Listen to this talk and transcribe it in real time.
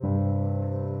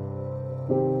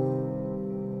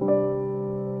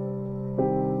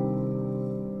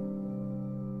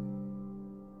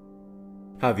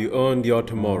Have You Earned Your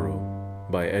Tomorrow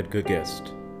by Edgar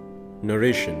Guest.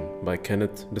 Narration by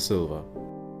Kenneth De Silva.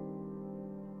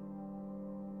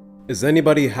 Is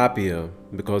anybody happier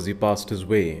because he passed his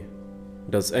way?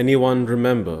 Does anyone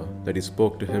remember that he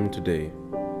spoke to him today?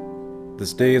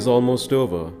 This day is almost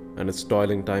over and its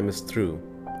toiling time is through.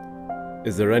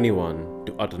 Is there anyone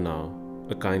to utter now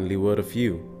a kindly word of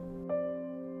you?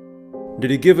 Did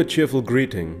he give a cheerful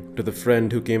greeting to the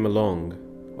friend who came along,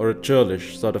 or a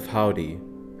churlish sort of howdy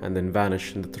and then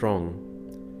vanish in the throng?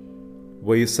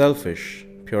 Were you selfish,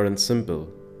 pure and simple,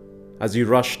 as you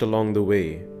rushed along the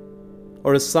way,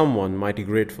 or is someone mighty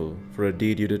grateful for a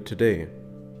deed you did today?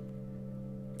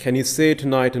 Can you say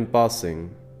tonight in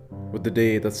passing, with the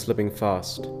day that's slipping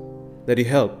fast, that you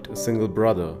helped a single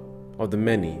brother of the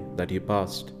many that you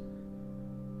passed?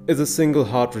 Is a single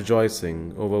heart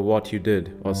rejoicing over what you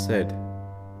did or said?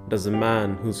 Does a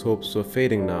man whose hopes were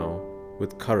fading now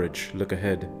with courage look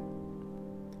ahead?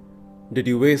 Did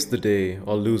you waste the day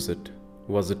or lose it?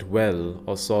 Was it well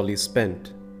or sorely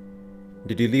spent?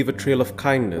 Did you leave a trail of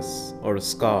kindness or a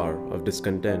scar of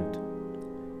discontent?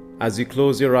 As you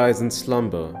close your eyes in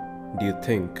slumber, do you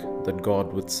think that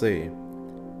God would say,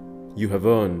 "You have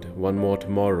earned one more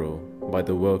tomorrow by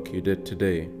the work you did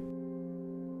today"?